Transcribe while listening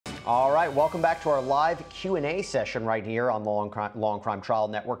All right, welcome back to our live Q&A session right here on Law and Crime Trial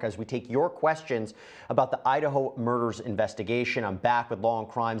Network as we take your questions about the Idaho murders investigation. I'm back with Law and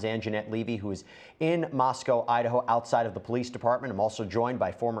Crime's Anjanette Levy, who is in Moscow, Idaho, outside of the police department. I'm also joined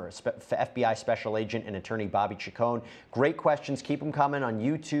by former FBI Special Agent and attorney Bobby Chacon. Great questions. Keep them coming on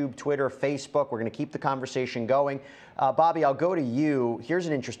YouTube, Twitter, Facebook. We're going to keep the conversation going. Bobby, I'll go to you. Here's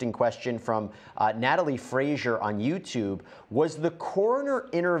an interesting question from Natalie Frazier on YouTube. Was the coroner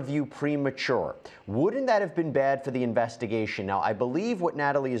interview premature? Wouldn't that have been bad for the investigation? Now, I believe what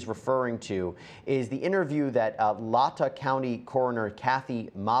Natalie is referring to is the interview that Latah County Coroner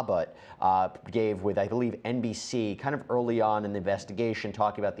Kathy Mabut gave with, I believe, NBC kind of early on in the investigation,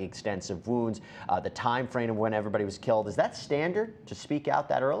 talking about the extensive wounds, the time frame of when everybody was killed. Is that standard to speak out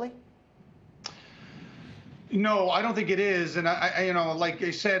that early? No, I don't think it is. And like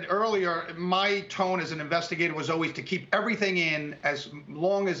I said earlier, my tone as an investigator was always to keep everything in as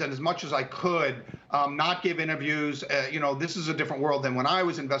long as and as much as I could, not give interviews. This is a different world than when I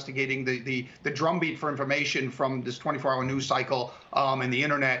was investigating. The drumbeat for information from this 24-hour news cycle and the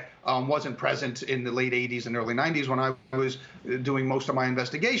internet wasn't present in the late 80s and early 90s when I was doing most of my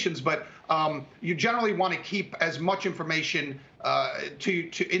investigations. But you generally want to keep as much information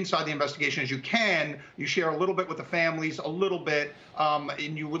to inside the investigation as you can. You share a little bit with the families, a little bit,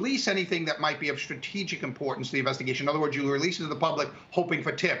 and you release anything that might be of strategic importance to the investigation. In other words, you release it to the public hoping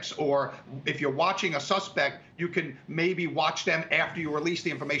for tips, or if you're watching a suspect, you can maybe watch them after you release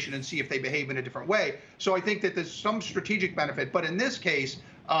the information and see if they behave in a different way. So I think that there's some strategic benefit. But in this case,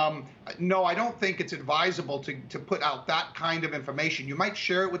 no, I don't think it's advisable to put out that kind of information. You might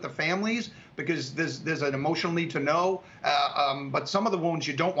share it with the families because there's an emotional need to know, but some of the wounds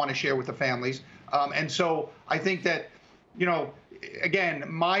you don't want to share with the families. And so I think that, again,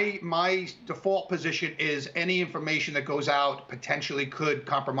 my default position is any information that goes out potentially could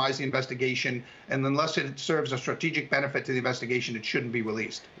compromise the investigation, and unless it serves a strategic benefit to the investigation, it shouldn't be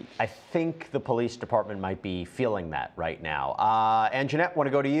released. I think the police department might be feeling that right now. Anjanette, want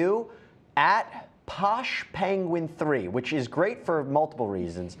to go to you at Posh Penguin 3, which is great for multiple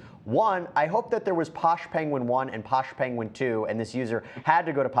reasons. One, I hope that there was Posh Penguin 1 and Posh Penguin 2, and this user had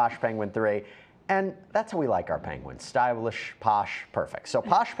to go to Posh Penguin 3. And that's how we like our penguins. Stylish, posh, perfect. So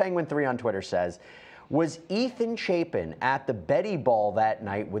Posh Penguin 3 on Twitter says, was Ethan Chapin at the Betty Ball that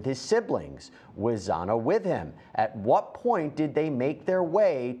night with his siblings? Was Zana with him? At what point did they make their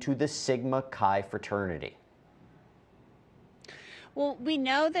way to the Sigma Chi fraternity? Well, we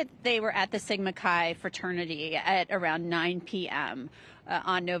know that they were at the Sigma Chi fraternity at around 9 p.m.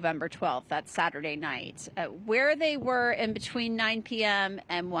 On November 12th, that's Saturday night. Where they were in between 9 p.m.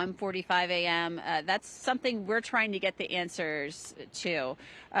 and 1:45 a.m., that's something we're trying to get the answers to.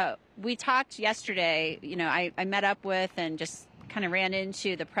 We talked yesterday, I met up with and just kind of ran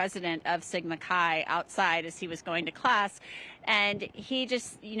into the president of Sigma Chi outside as he was going to class. And he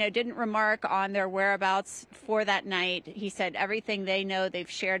just, didn't remark on their whereabouts for that night. He said everything they know they've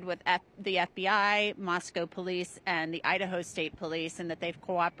shared with the FBI, Moscow police, and the Idaho State Police, and that they've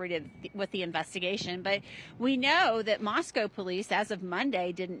cooperated with the investigation. But we know that Moscow police, as of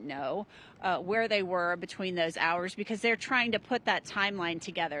Monday, didn't know where they were between those hours because they're trying to put that timeline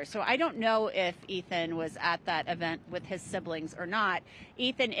together. So I don't know if Ethan was at that event with his siblings or not.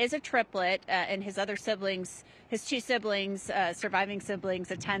 Ethan is a triplet, and his other siblings, his two siblings, surviving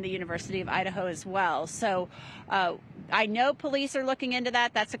siblings, attend the University of Idaho as well. So I know police are looking into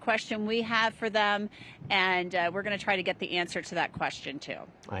that. That's a question we have for them, and we're going to try to get the answer to that question too.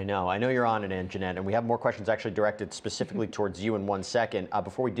 I know you're on it, Anjanette, and we have more questions actually directed specifically towards you in 1 second.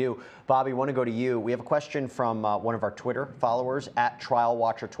 Before we do, Bobby, I want to go to you. We have a question from one of our Twitter followers at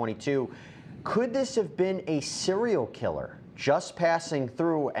TrialWatcher22. Could this have been a serial killer just passing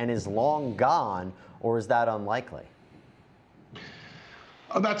through and is long gone, or is that unlikely?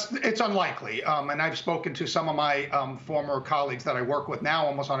 It's unlikely, and I've spoken to some of my former colleagues that I work with now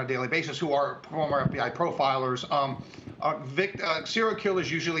almost on a daily basis who are former FBI profilers. Serial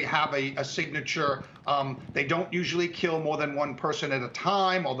killers usually have a signature. They don't usually kill more than one person at a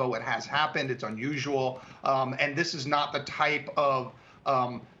time, although it has happened. It's unusual, and this is not the type of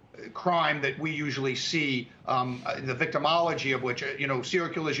crime that we usually see, the victimology of which, serial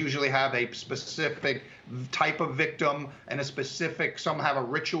killers usually have a specific type of victim and some have a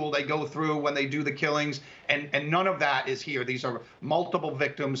ritual they go through when they do the killings, and none of that is here. These are multiple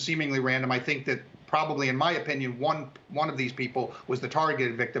victims, seemingly random. I think that probably, in my opinion, one of these people was the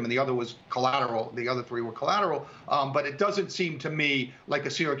targeted victim and the other was collateral. The other three were collateral. But it doesn't seem to me like a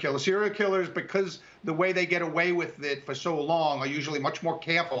serial killer. Serial killers, because the way they get away with it for so long, are usually much more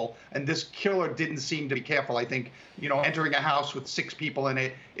careful. And this killer didn't seem to be careful. I think, entering a house with 6 people in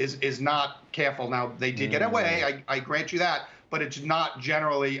it is not careful. Now, they did get away. I grant you that. But it's not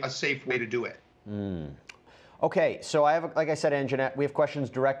generally a safe way to do it. Okay, so I have, like I said, Anjanette, we have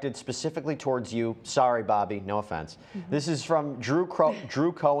questions directed specifically towards you. Sorry, Bobby, no offense. This is from Drew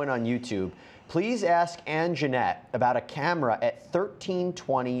Cohen on YouTube. Please ask Anjanette about a camera at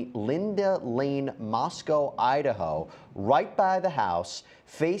 1320 Linda Lane, Moscow, Idaho, right by the house,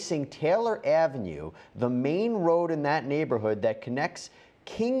 facing Taylor Avenue, the main road in that neighborhood that connects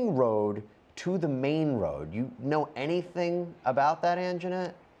King Road to the main road. You know anything about that,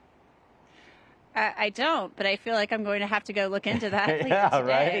 Anjanette? I don't, but I feel like I'm going to have to go look into that later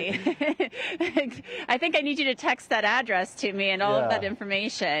today. Right? I think I need you to text that address to me and all of that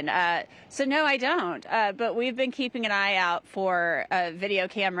information. So no, I don't. But we've been keeping an eye out for video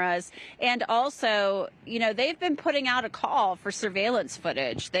cameras. And also, they've been putting out a call for surveillance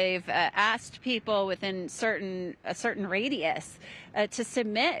footage. They've asked people within a certain radius to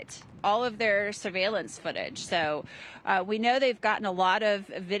submit all of their surveillance footage. So we know they've gotten a lot of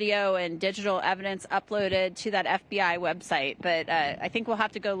video and digital evidence uploaded to that FBI website, but I think we'll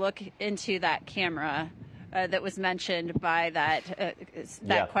have to go look into that camera that was mentioned by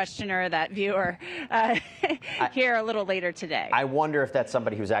that questioner, that viewer, here a little later today. I wonder if that's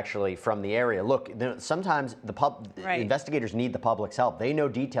somebody who's actually from the area. Look, sometimes investigators need the public's help. They know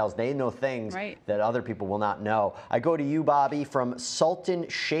details. They know things that other people will not know. I go to you, Bobby, from Sultan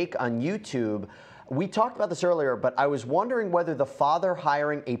Sheikh on YouTube. We talked about this earlier, but I was wondering whether the father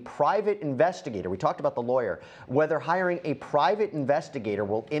hiring a private investigator, we talked about the lawyer, whether hiring a private investigator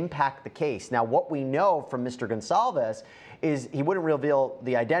will impact the case. Now, what we know from Mr. Gonsalves is he wouldn't reveal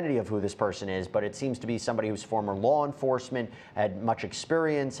the identity of who this person is, but it seems to be somebody who's former law enforcement, had much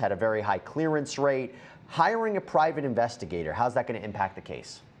experience, had a very high clearance rate. Hiring a private investigator, how's that going to impact the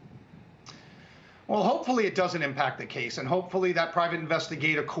case? Well, hopefully it doesn't impact the case, and hopefully that private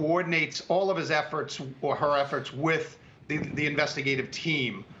investigator coordinates all of his efforts or her efforts with the investigative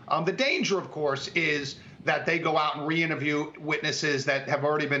team. The danger, of course, is that they go out and re-interview witnesses that have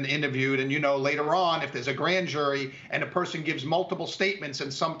already been interviewed. And, later on, if there's a grand jury and a person gives multiple statements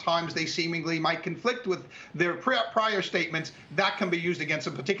and sometimes they seemingly might conflict with their prior statements, that can be used against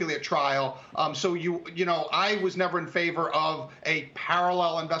them, particularly at trial. So, I was never in favor of a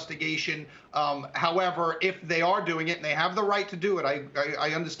parallel investigation. However, if they are doing it and they have the right to do it,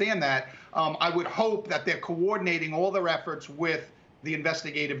 I understand that. I would hope that they're coordinating all their efforts with the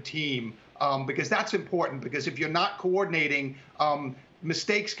investigative team. Because that's important, because if you're not coordinating,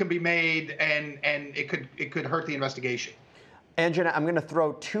 mistakes can be made and it could hurt the investigation. Anjanette, I'm going to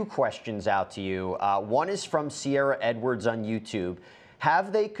throw 2 questions out to you. One is from Sierra Edwards on YouTube.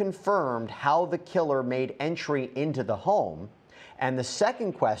 Have they confirmed how the killer made entry into the home? And the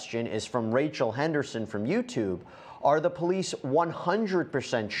second question is from Rachel Henderson from YouTube. Are the police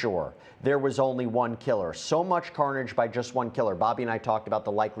 100% sure there was only one killer? So much carnage by just one killer. Bobby and I talked about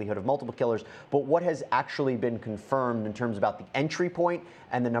the likelihood of multiple killers, but what has actually been confirmed in terms about the entry point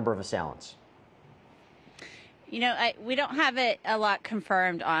and the number of assailants? We don't have it a lot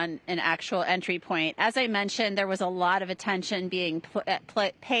confirmed on an actual entry point. As I mentioned, there was a lot of attention being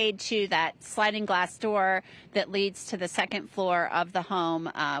paid to that sliding glass door that leads to the second floor of the home.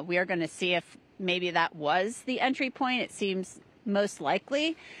 We are going to see if maybe that was the entry point. It seems most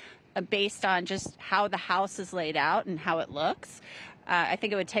likely based on just how the house is laid out and how it looks. I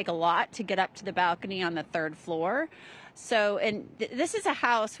think it would take a lot to get up to the balcony on the 3rd floor. So, and this is a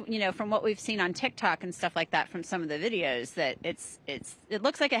house, from what we've seen on TikTok and stuff like that from some of the videos, that it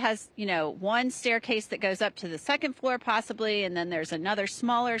looks like it has, one staircase that goes up to the 2nd floor possibly, and then there's another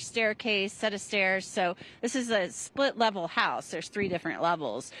smaller staircase, set of stairs. So this is a split level house. There's 3 different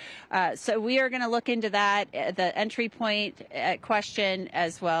levels. So we are going to look into that, the entry point question,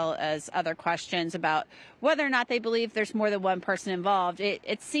 as well as other questions about whether or not they believe there's more than one person involved.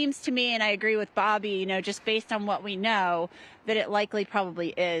 It seems to me, and I agree with Bobby, just based on what we know, that it likely probably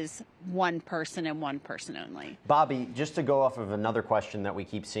is one person and one person only. Bobby, just to go off of another question that we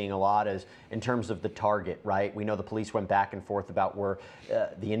keep seeing a lot is in terms of the target, right? We know the police went back and forth about where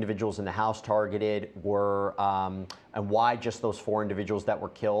the individuals in the house targeted were and why just those 4 individuals that were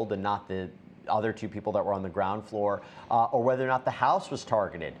killed and not the other 2 people that were on the ground floor, or whether or not the house was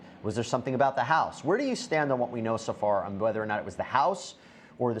targeted. Was there something about the house? Where do you stand on what we know so far on whether or not it was the house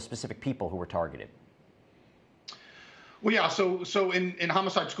or the specific people who were targeted? Well, yeah. So in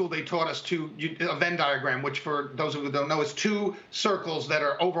homicide school, they taught us a Venn diagram, which for those of you who don't know is two circles that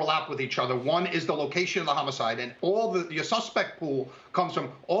are overlapped with each other. One is the location of the homicide, and your suspect pool comes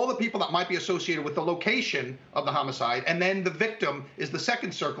from all the people that might be associated with the location of the homicide, and then the victim is the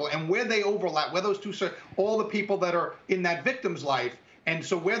second circle, and where they overlap, where those two all the people that are in that victim's life, and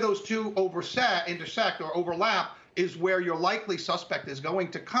so where those two intersect or overlap is where your likely suspect is going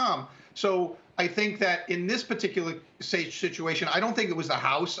to come. So I think that in this particular situation, I don't think it was the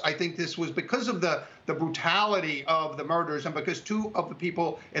house. I think this was because of the brutality of the murders and because two of the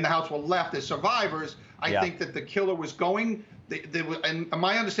people in the house were left as survivors. I think that the killer was going. And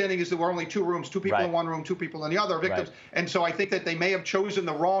my understanding is there were only two rooms, two people in one room, two people in the other, victims. Right. And so I think that they may have chosen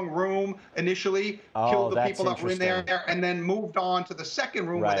the wrong room initially, killed the people that were in there, and then moved on to the second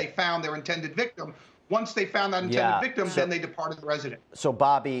room where they found their intended victim. Once they found that intended victim, then they departed the residence. So,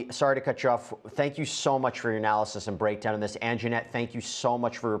 Bobby, sorry to cut you off. Thank you so much for your analysis and breakdown of this. Anjanette, thank you so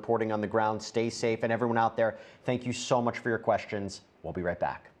much for reporting on the ground. Stay safe. And everyone out there, thank you so much for your questions. We'll be right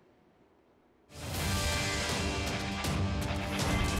back.